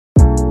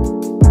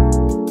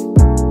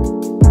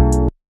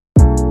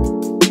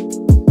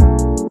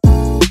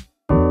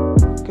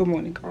Good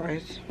morning,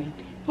 guys.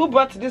 Who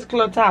brought this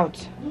cloth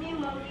out? Me,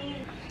 mommy.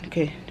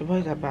 Okay, the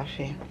boys are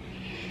bathing.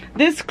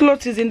 This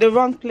cloth is in the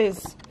wrong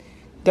place.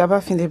 They are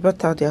bathing, they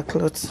brought out their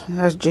clothes.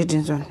 That's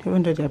Jayden's one,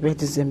 even though their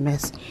bed is a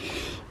mess.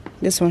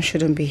 This one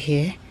shouldn't be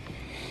here.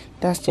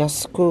 That's their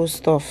school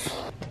stuff.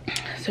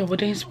 So we're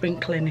doing spring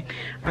cleaning.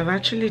 I've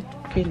actually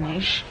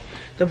finished.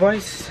 The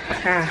boys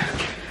are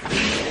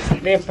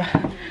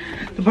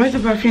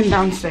bathing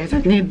downstairs. I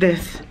need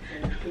this.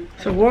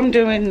 So what I'm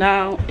doing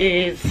now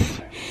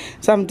is,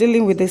 so I'm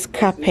dealing with this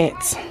carpet.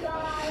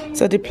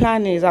 So the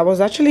plan is, I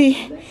was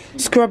actually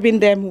scrubbing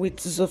them with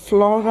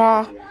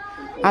Zoflora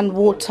and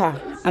water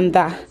and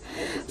that.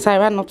 So I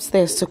ran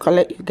upstairs to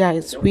collect you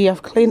guys. We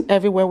have cleaned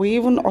everywhere. We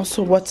even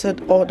also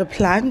watered all the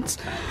plants.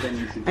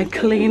 I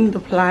cleaned the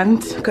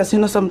plants because, you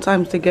know,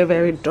 sometimes they get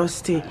very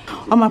dusty.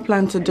 All my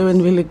plants are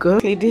doing really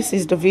good. This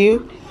is the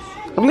view.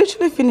 I'm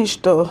literally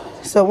finished though.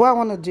 So what I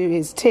want to do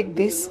is take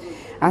this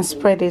and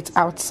spread it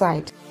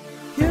outside.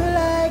 You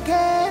like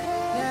it,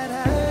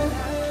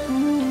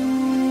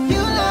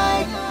 you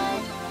like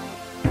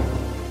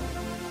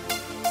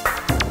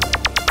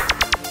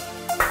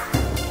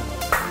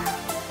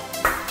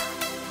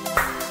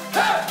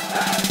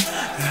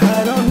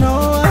I don't know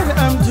what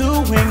I'm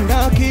doing,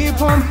 I'll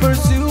keep on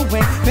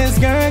pursuing. This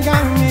girl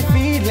got me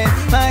feeling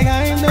like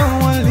I know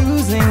I'm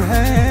losing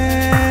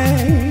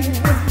her.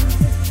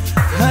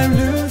 I'm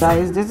losing.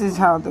 Guys, this is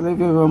how the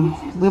living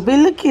room will be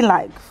looking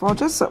like for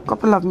just a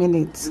couple of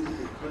minutes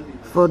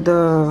for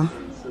the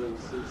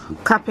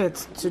carpet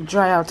to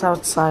dry out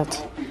outside.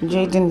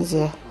 Jayden is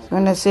here. You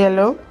wanna say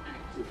hello?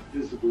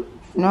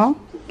 No?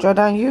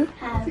 Jordan, you?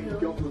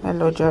 Hello.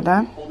 Hello,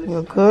 Jordan.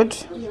 You're good?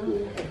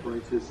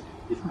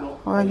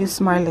 Why are you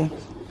smiling?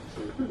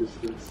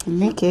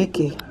 Me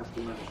keke.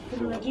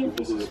 My game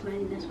face is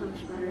smiling, that's why I'm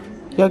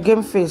smiling. Your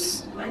game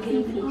face? My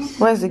game face.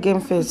 Where's the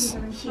game face?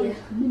 Here.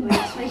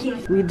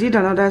 We did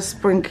another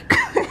spring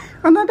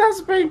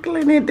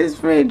cleaning in this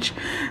fridge.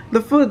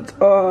 The food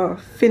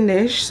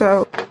finished,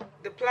 so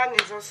the plan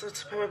is also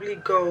to probably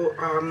go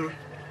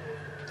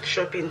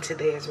shopping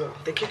today as well.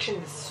 The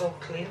kitchen is so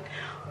clean.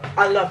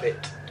 I love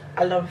it.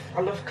 I love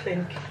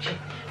clean kitchen.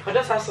 I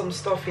just have some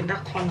stuff in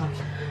that corner.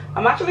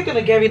 I'm actually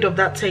gonna get rid of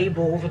that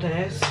table over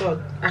there, so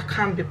I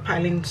can't be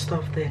piling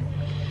stuff there.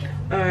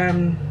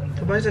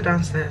 The boys are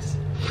downstairs.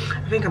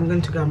 I think I'm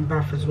going to go and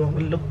bath as well.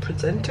 We'll look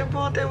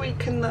presentable. Then we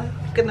can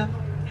gonna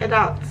head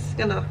out.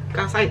 Go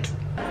outside. So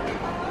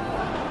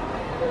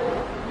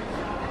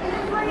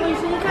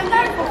you can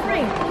get it for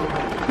free?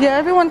 Yeah,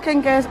 everyone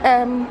can get.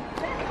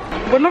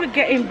 We're not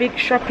getting big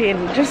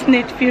shopping. Just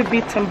need few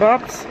bits and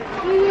bobs.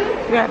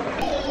 Yeah.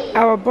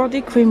 Our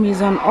body cream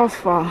is on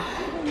offer.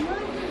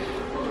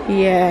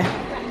 Yeah,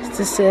 it's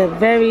just a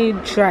very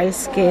dry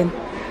skin.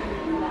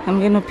 I'm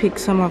gonna pick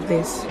some of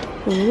this.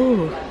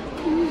 Ooh,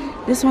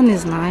 this one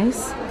is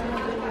nice.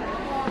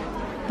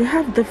 They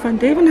have different.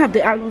 They even have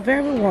the aloe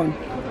vera one.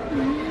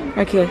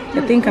 Okay,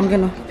 I think I'm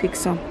gonna pick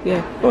some.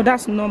 Yeah. Oh,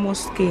 that's normal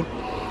skin.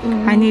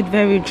 I need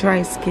very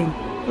dry skin.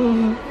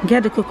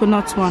 Get the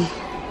coconut one.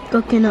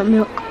 Coconut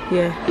milk.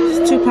 Yeah,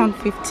 it's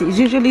 £2.50. It's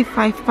usually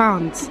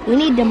 £5. We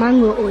need the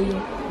mango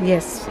oil.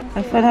 Yes,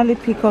 I finally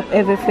pick up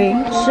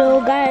everything.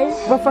 So guys,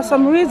 But for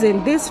some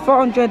reason, this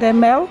 400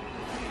 ml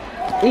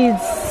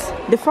is,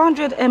 the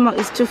 400 ml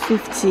is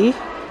 £2.50,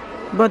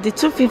 but the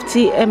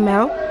 250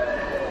 ml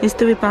is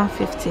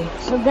 £3.50.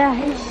 so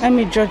guys, Let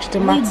me judge the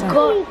we matter.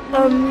 got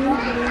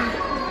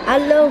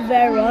aloe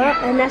vera,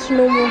 and that's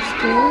normal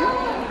skin.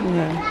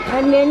 Yeah.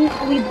 And then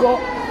we got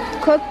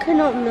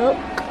coconut milk,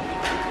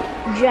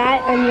 dry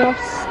on your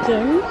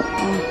skin.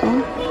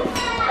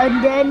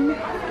 And then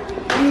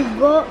we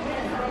got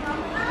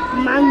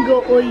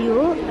mango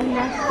oil, and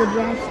that's the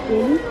dry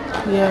skin.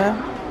 Yeah.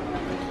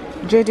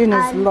 Jayden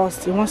is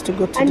lost. He wants to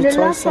go to And the the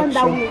toy last one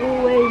that section. we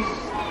always,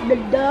 the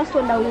last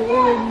one that we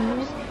always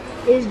use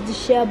is the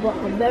shea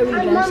butter, very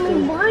dry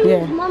skin.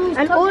 Yeah.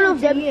 And all of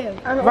them.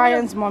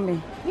 Ryan's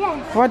mommy.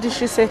 Yes. What did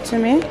she say to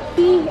me?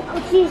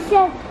 She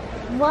said,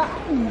 "What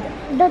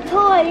the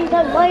toy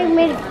that Ryan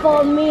made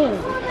for me."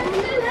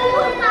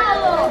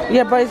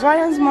 Yeah, but is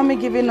Ryan's mommy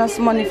giving us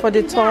money for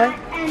the toy?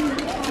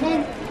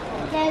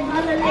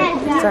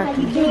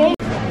 Exactly.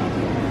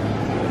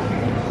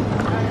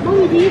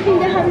 Mommy, do you think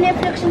they have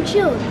Netflix and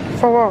chill?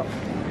 For what?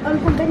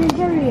 From Ben and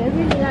Jerry, I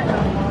really like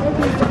that.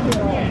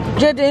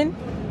 Jayden,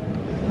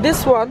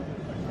 this one?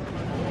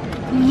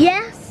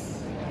 Yes.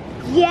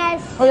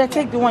 Yes. Oh yeah,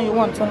 take the one you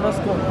want and let's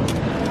go.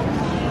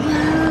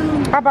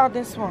 How about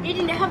this one? They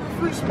didn't have a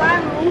fruit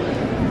spiral.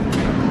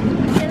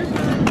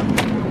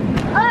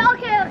 Oh,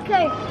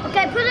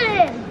 okay, put it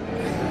in.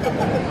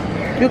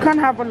 You can't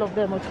have all of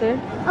them, okay?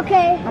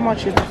 Okay. How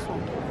much is this one?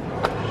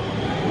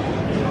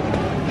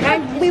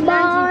 We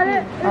bought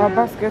it. Our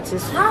basket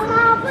is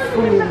Mama,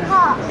 put it in the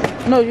car.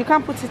 No, you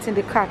can't put it in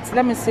the cart.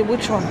 Let me see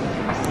which one.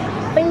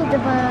 Bring the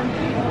bag.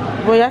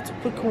 Well, you have to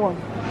pick one.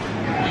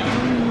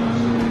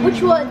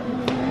 Which one?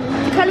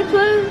 The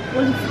calico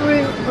or the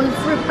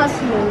fruit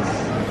pastilles?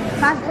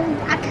 I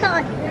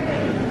can't.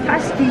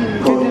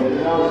 Pastilles.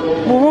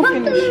 We won't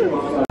finish.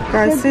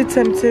 Guys, see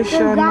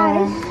temptation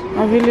now.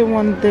 I really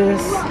want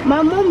this.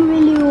 My mom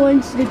really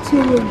wants the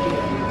two.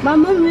 My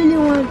mom really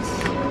wants.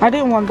 I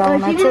didn't want that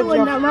one. I told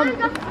you.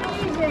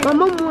 My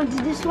mom wants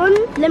this one.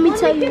 Let me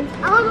tell you.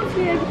 I don't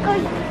feel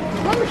because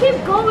mom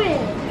keep going.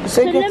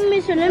 So let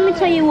me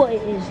tell you what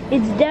it is.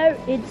 It's there.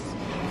 It's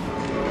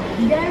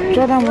dairy.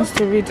 Jordan wants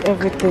to read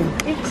everything.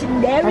 It's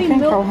dairy I think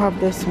milk. I'll have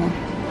this one.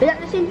 Is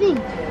that the same thing?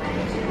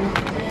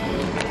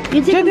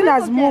 Jordan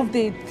has moved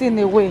the thing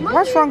away.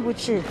 What's wrong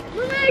with you?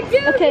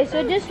 Okay,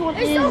 so this one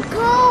is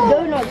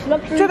donuts,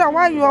 luxury. Jordan,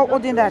 why are you all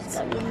holding that?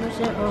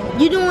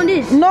 You don't want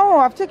this? No,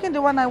 I've taken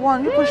the one I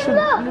want. You should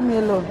leave me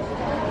alone.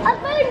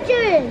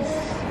 Avengers.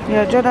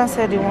 Yeah, Jordan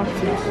said he wants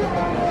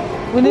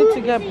it. We need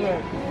to get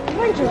bread.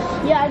 Avengers.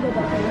 Yeah, I got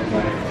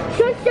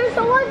that.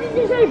 So why did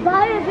you say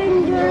buy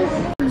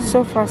Avengers?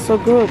 So far, so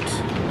good.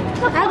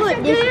 I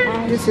got this.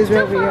 This is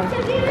where we are. I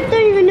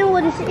don't even know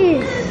what this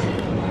is.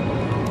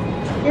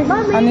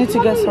 I need to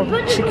get some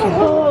chicken.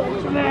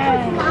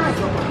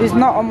 It's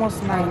not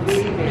almost 9.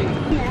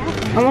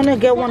 I want to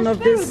get one of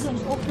this.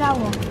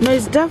 No,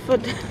 it's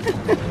daffodil.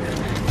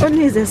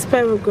 Only is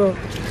asparagus.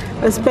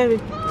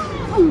 Asparagus.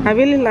 I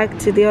really liked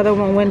the other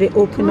one when they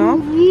open up.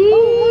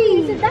 Oh,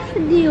 it's a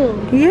daffodil.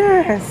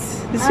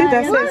 Yes. You see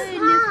that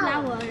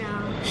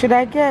says. Should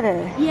I get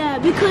it? Yeah,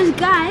 because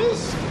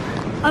guys,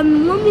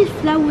 mommy's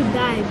flower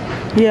died.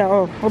 Yeah,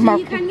 oh So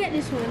you can get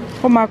this one.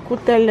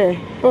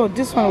 Oh,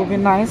 this one will be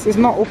nice. It's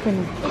not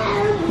open.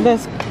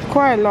 There's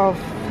quite a lot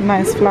of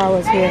nice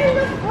flowers here.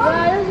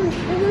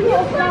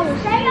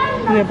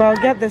 Yeah, but I'll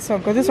get this one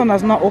because this one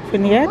has not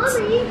opened yet.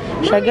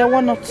 Should I get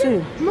 1 or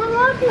 2?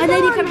 And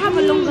then you can have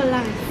a longer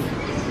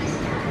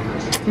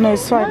life. No,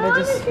 it's fine.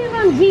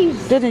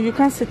 Jayden, you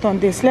can't sit on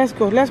this. Let's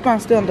go. Let's go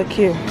and stay on the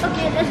queue.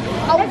 Okay, let's go.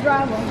 I'll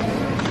drive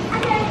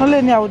us.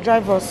 Oleni, I will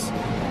drive us.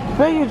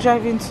 Where are you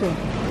driving to?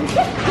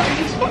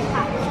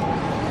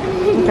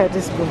 Okay,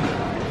 this go.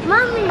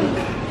 Mommy,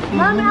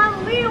 Mommy, I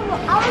want to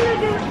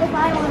do it if I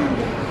want to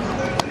do it.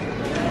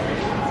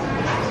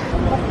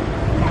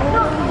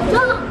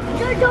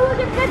 Don't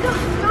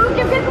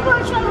get pick up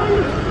our shot.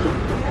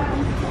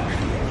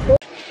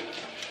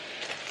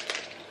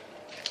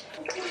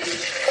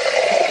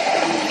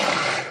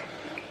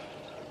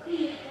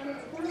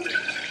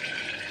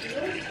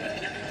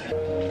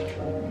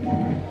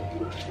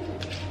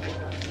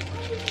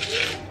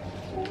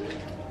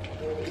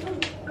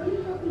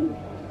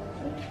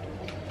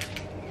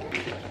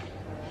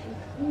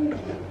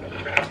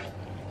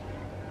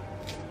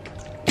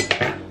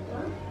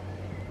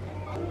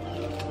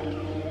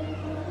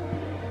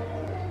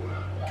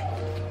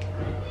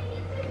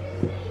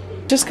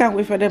 Just can't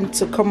wait for them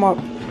to come up.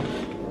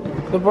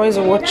 The boys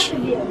are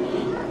watching.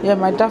 Yeah,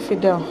 my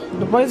daffodil.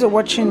 The boys are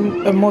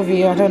watching a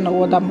movie. I don't know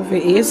what that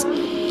movie is,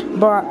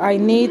 but I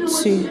need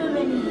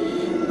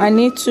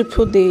to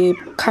put the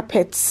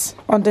carpets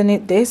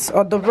underneath this,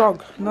 or the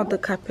rug, not the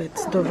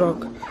carpets, the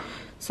rug.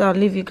 So I'll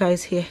leave you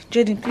guys here.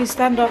 Jayden, please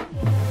stand up.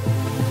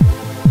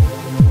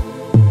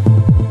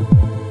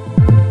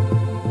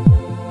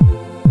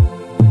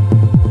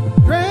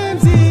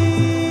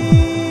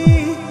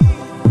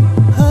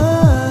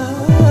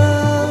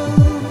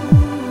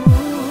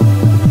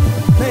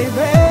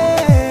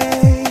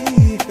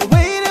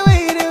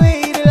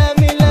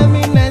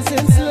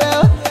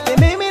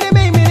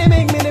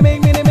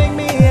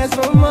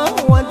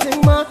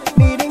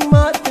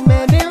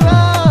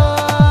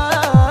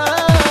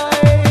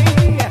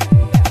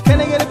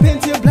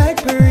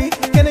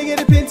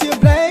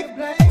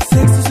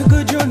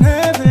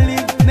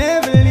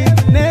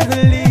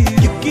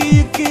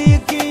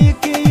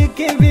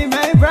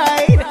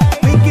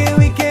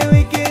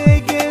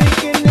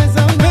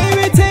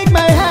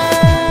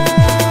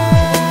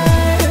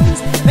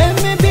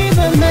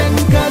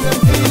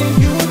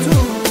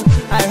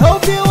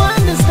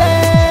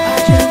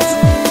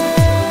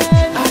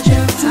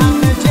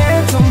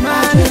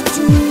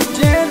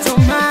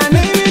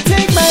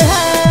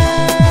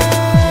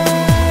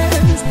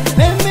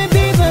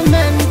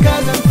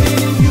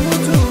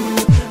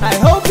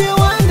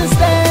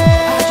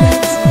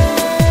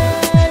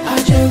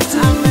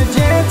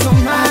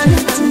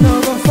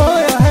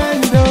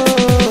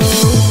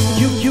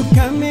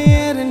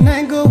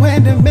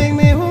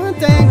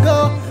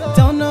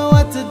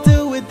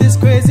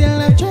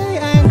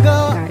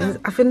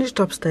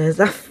 Upstairs.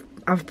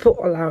 I've put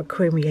all our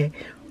cream here.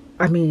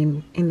 I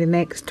mean, in the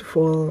next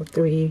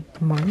 3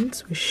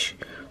 months we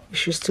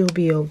should still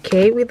be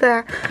okay with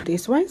that.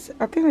 This one,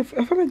 I feel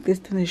like this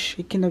thing is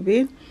shaking a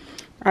bit.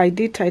 I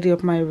did tidy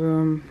up my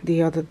room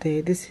the other day.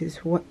 This is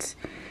what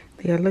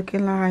they are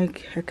looking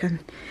like. I can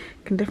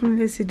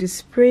definitely see the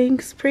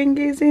spring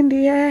is in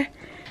the air.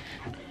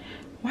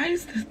 Why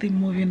is this thing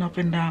moving up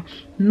and down?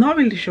 Not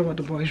really sure what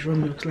the boys'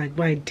 room looks like,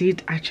 but I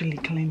did actually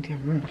clean their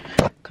room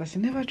because I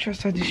never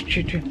trusted these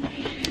children.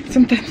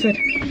 Sometimes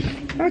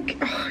okay,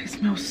 oh, it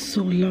smells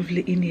so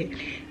lovely in here.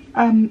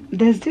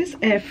 There's this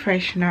air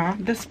freshener,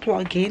 this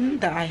plug-in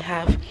that I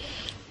have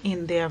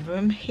in their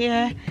room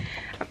here.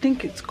 I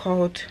think it's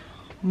called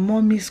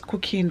Mommy's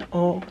Cooking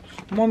or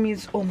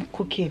Mommy's Home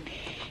Cooking.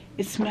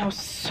 It smells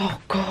so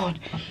good.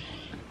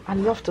 I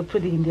love to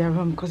put it in their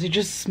room because it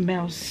just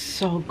smells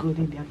so good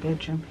in their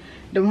bedroom.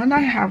 The one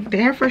I have, the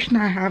air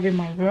freshener I have in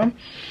my room,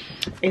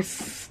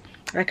 is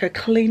like a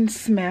clean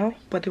smell,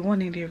 but the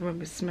one in the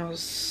room, it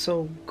smells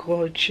so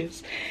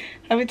gorgeous.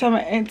 Every time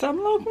I enter,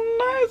 I'm like,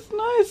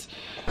 nice.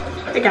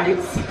 Hey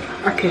guys,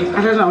 okay,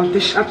 I don't know, I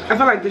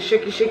feel like the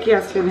shaky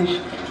has finished.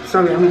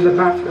 Sorry, I'm in the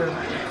bathroom.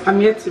 I'm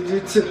here to do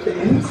two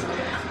things.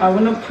 I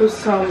want to put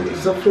some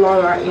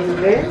Zoflora in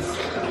this.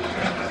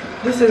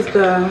 This is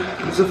the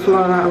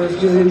Zoflora I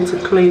was using to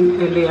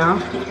clean earlier.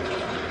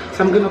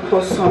 So I'm going to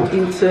pour some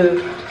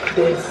into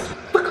this.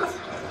 Because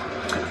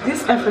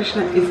this air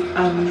freshener is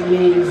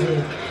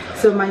amazing.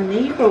 So my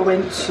neighbor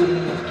went to...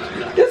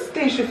 This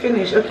thing should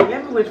finish. Okay,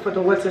 let me wait for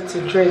the water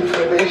to drain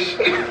finish.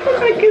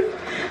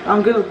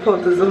 I'm going to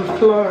put the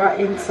Zoflora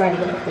inside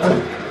of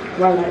it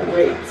while I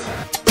wait.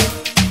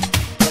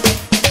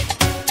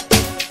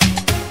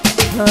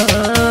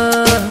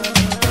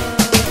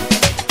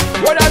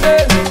 What are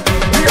they?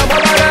 We are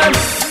one of them.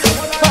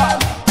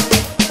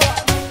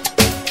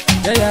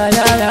 Yeah.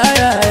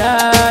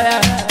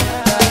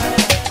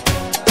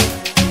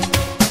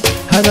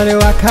 How do they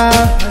waka?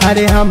 How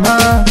they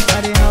hammer?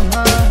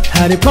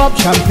 How they pop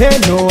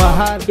champagne? No,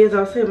 yes,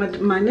 I'll say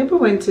my neighbor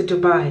went to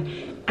Dubai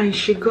and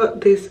she got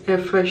this air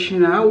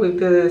freshener with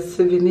the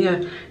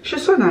souvenir.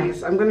 She's so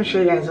nice. I'm gonna show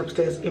you guys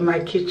upstairs in my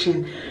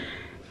kitchen.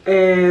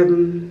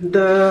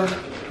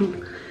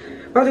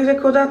 What do they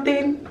call that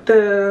thing?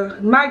 The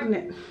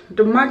magnet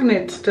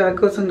that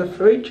goes in the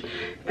fridge.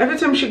 Every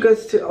time she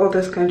goes to all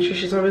this country,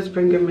 she's always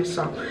bringing me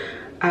some.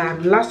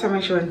 Last time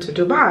when she went to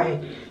Dubai,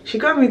 she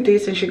got me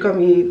this and she got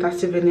me that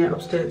souvenir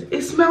upstairs.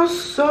 It smells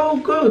so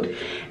good.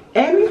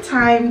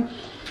 Anytime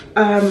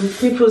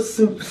people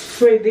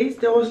spray this,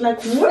 they was like,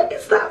 what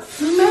is that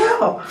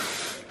smell?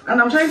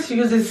 And I'm trying to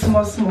use it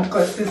small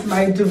because it's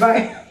my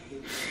Dubai.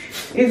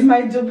 It's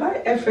my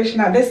Dubai air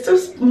freshener. There's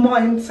still more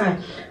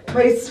inside,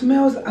 but it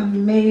smells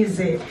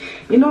amazing.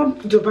 You know,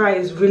 Dubai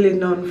is really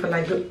known for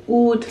like the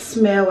oud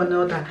smell and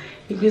all that.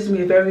 It gives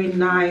me a very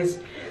nice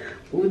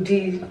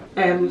woody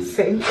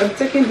scent. I'm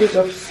taking this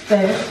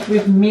upstairs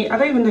with me. I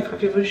don't even know if I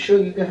can even show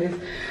you guys.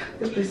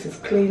 This place is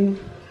clean.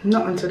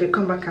 Not until they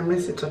come back and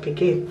mess it up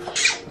again.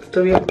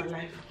 Story of my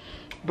life.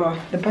 But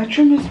the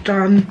bathroom is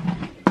done.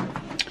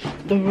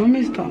 The room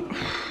is done.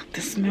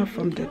 The smell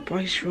from the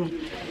boys' room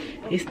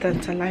is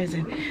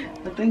tantalizing.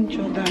 I think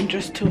Jordan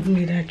just told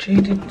me that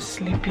Jayden is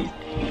sleeping.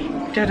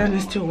 Jordan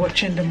is still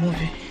watching the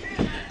movie.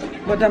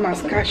 But the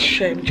mascot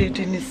shame,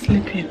 Jayden is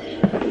sleeping.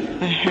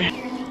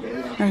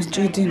 That's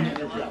Jayden.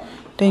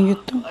 Then you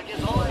do.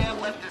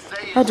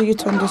 How do you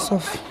turn this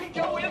off?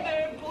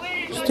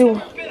 Still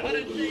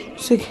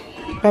sick.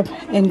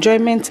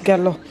 Enjoyment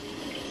galore.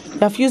 You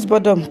have used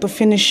bottom to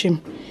finish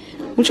him.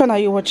 Which one are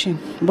you watching?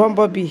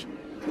 Bumblebee.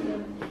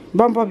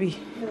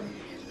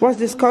 What's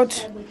this called?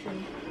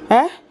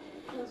 Huh?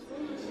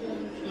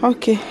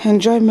 Okay,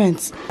 enjoyment.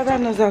 Father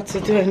knows how to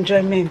do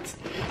enjoyment.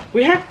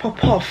 We had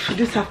pop-off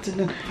this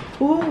afternoon.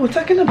 Oh, we're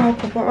talking about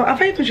pop-off.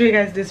 Have I even shown you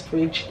guys this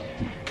fridge?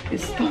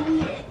 It's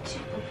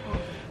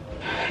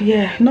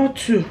yeah, not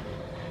two.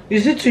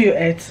 Is it two you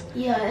ate?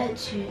 Yeah, I ate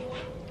two.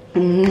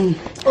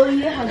 Oh,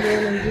 you have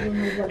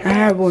one. I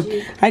have one.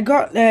 I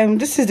got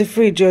this is the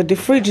fridge. The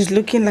fridge is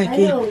looking like I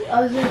know.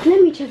 I was like,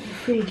 let me check the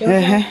fridge.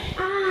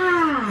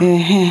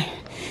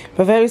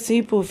 But very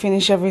simple,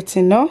 finish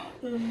everything, no?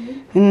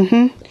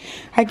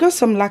 I got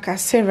some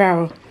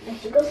lacasera.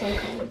 I got some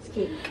carrot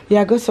cake.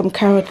 Yeah, I got some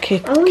carrot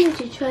cake. I wanted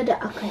to try the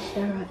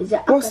acasera. Is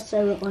it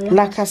acasera or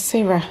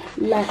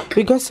lacasera?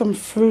 We got some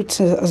fruits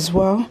as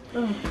well.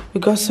 We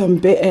got some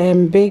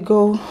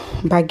bagel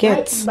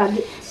baguettes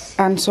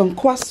and some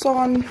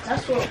croissant.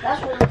 That's what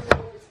I always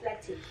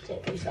like to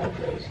take this out.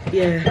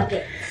 Yeah.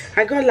 Baguettes.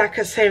 I got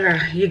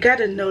lacasera. You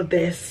gotta know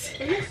this.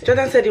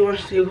 Jordan said he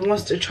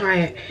wants to try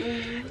it.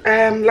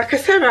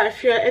 Lacasera,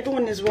 if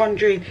everyone is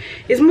wondering,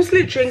 it's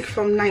mostly drink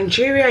from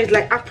Nigeria. It's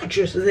like apple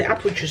juice. It's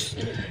apple juice.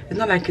 It's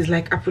not like it's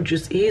like apple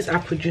juice. It is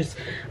apple juice.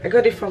 I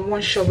got it from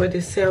one shop where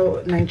they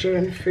sell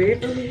Nigerian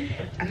food, and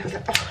I was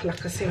like, oh,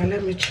 lacasera,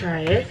 let me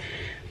try it.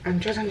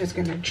 And Jordan is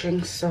gonna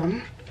drink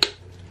some.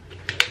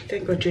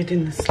 Thank God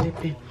Jayden is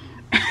sleeping.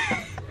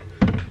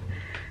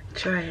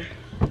 Try it.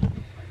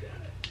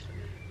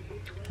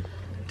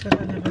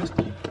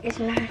 It's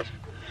like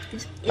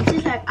it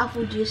is like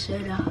apple juice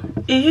soda.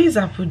 It is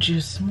apple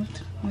juice.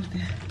 What's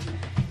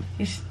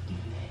this?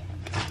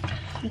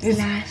 It's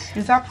nice.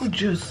 It's apple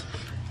juice.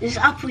 It's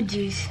apple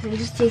juice. It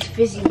just tastes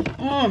fizzy.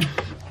 I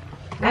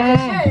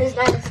said it's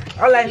nice.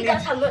 All I you need.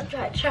 guys have not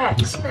tried. Try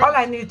it. All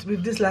I need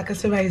with this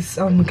lacasera is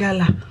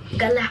gala.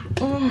 Gala.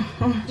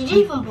 Did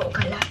you even put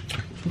gala?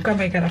 You can't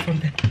make gala from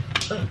there.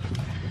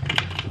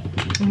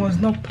 You must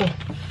not pour.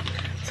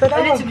 So that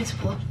a little bit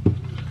pour.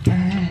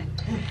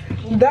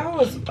 That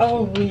was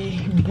all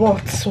we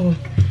bought. So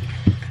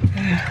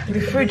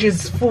the fridge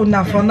is full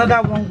now. For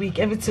another 1 week,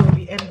 everything will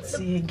be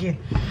empty again.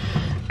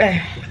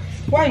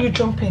 Why are you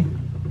jumping?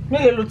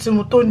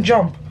 Don't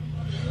jump.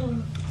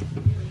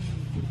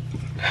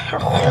 There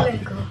we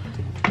go.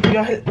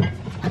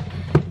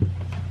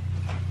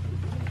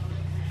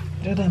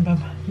 Jordan,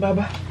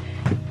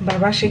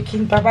 Baba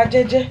shaking, Baba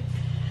Jeje.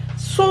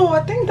 So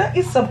I think that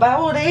is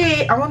about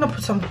it. I want to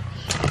put some.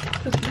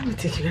 Let me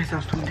take you guys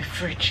out from the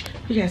fridge.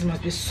 You guys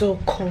must be so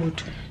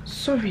cold.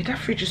 Sorry, that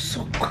fridge is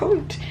so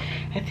cold.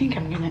 I think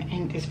I'm gonna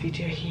end this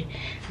video here.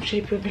 I'm sure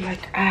people will be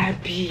like,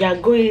 Abby, you're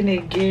going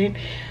again.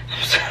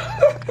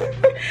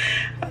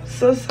 I'm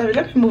so sorry.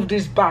 Let me move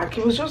this back.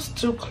 It was just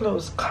too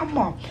close. Come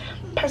on,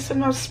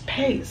 personal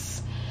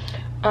space.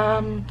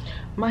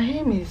 My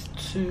aim is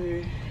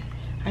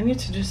I need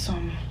to do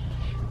some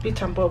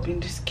bit and bob in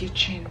this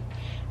kitchen.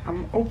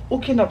 I'm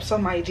hooking up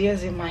some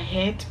ideas in my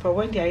head, but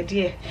when the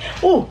idea,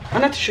 oh, I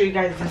want to show you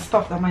guys the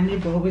stuff that my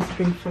neighbor always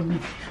brings for me.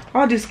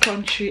 All this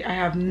country I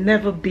have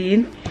never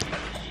been.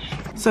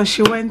 So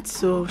she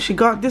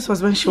got, this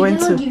was when she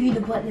went to. She didn't give you the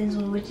Butlins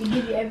one, but she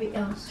gave you everything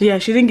else. Yeah,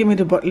 she didn't give me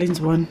the Butlins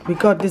one. We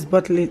got this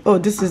Butlins. Oh,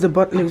 this is the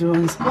Butlins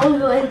ones.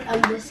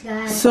 This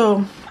guy.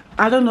 So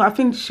I don't know. I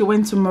think she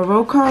went to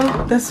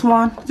Morocco. This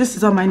one. This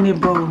is on my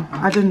neighbor.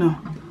 I don't know.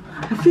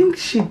 I think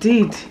she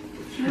did.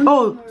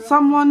 Oh,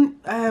 someone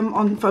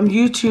from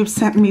YouTube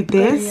sent me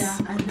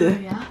this.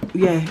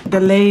 Yeah, the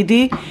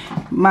lady,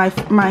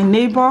 my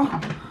neighbor.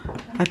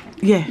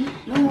 Yeah.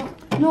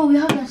 No, we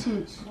have that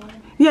since.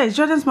 Yeah, it's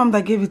Jordan's mom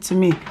that gave it to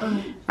me.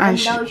 And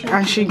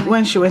she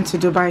when she went to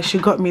Dubai, she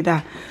got me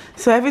that.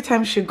 So every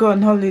time she go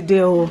on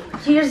holiday,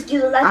 she just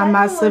do like I'm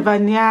a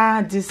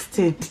souvenir, this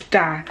thing.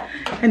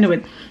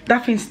 Anyway,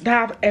 that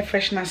air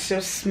freshener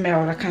still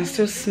smell. I can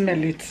still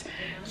smell it.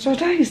 So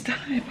that is that.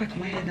 I back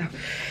my head now.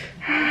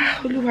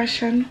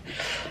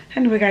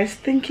 Anyway, guys,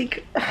 thinking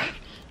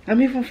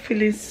I'm even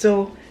feeling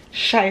so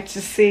shy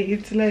to say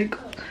it. Like,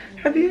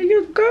 where are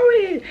you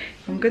going?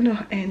 I'm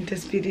gonna end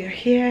this video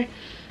here.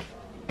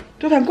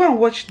 Don't I go and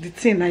watch the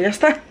thing now? I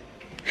don't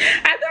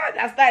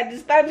understand.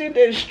 It's standing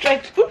there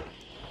stretch.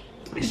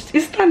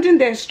 It's standing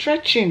there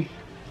stretching.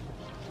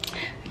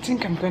 I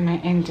think I'm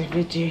gonna end the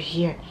video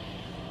here.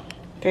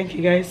 Thank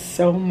you guys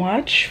so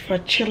much for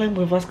chilling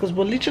with us, because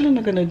we're literally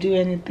not gonna do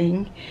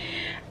anything.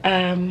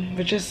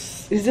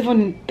 It's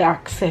even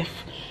dark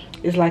safe.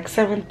 It's like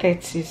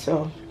 7:30,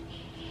 so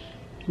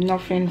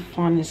nothing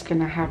fun is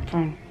gonna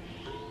happen.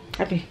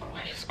 Abby,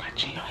 why are you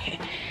scratching your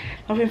head?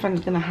 Nothing fun is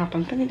gonna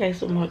happen. Thank you guys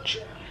so much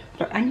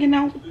for hanging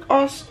out with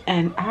us,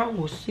 and I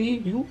will see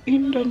you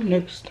in the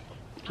next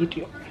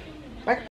video.